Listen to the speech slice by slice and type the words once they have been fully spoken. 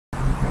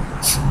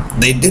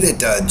They did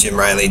it, Jim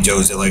Riley,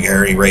 Joe Zilla,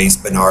 Harry Race,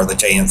 Bernard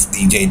LaChance,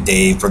 DJ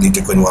Dave,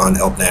 Perlita Quinlan,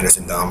 Elton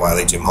Anderson, Don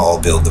Wiley, Jim Hall,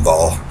 Bill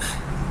Duvall,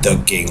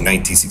 Doug King,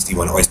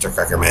 1961, Oyster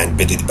Cracker Man,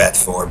 Biddy the Bat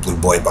Ford, Blue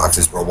Boy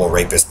Boxes, Robo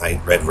Rapist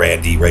Night, Red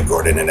Randy, Red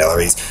Gordon, and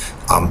Ellery's.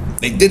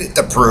 They did it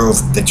to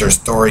prove that your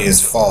story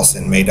is false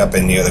and made up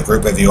in the other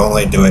group if you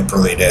only do it,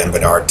 Perlita and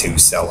Bernard, to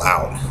sell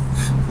out.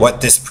 What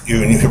this,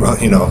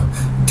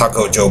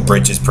 Taco Joe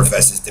Bridges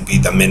professes to be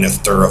the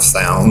minister of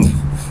sound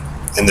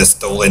and the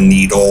stolen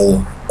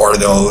needle, or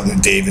the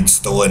David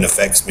stolen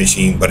effects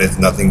machine, but it's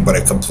nothing but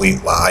a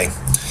complete lie.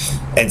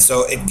 And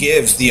so it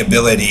gives the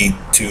ability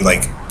to,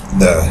 like,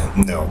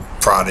 the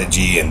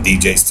Prodigy and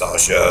DJ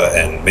Sasha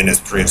and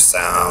Ministry of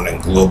Sound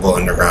and Global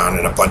Underground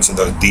and a bunch of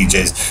those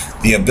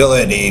DJs the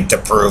ability to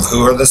prove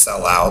who are the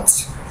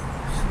sellouts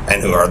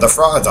and who are the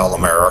frauds,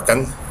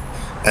 All-American,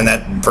 and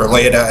that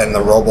Perlita and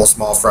the Robo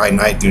Small Fry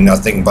Night do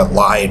nothing but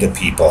lie to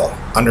people.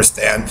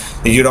 Understand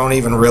that you don't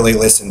even really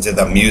listen to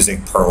the music,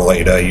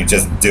 Perlita. You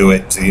just do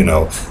it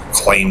to,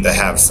 claim to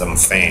have some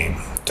fame,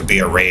 to be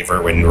a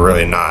raver when you're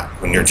really not,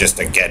 when you're just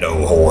a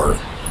ghetto whore.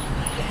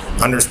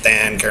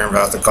 Understand, caring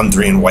about the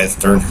country and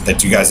western,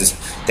 that you guys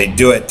they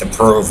do it to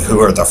prove who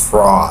are the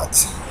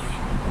frauds.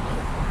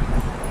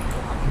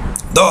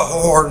 The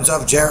hordes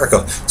of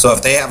Jericho. So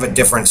if they have a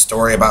different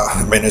story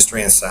about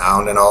Ministry and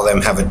Sound, and all of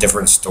them have a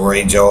different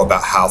story, Joe,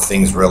 about how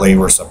things really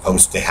were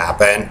supposed to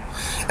happen,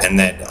 and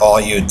that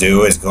all you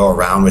do is go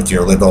around with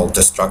your little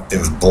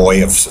destructive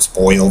boy of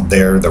spoiled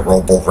there, the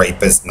Robo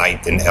Rapist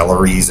Night and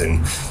Ellery's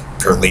and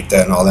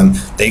Perlita and all them,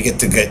 they get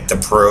to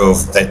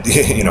prove that,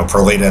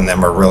 Perlita and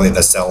them are really the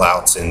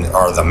sellouts and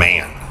are the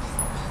man,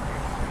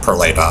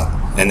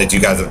 Perlita. And that you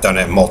guys have done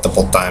it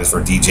multiple times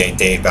for DJ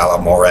Dave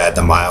Balamorad,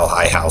 the Mile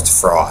High House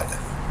fraud.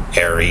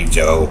 Harry,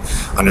 Joe,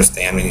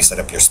 understand when you set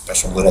up your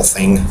special little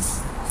thing?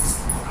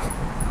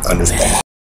 Understand.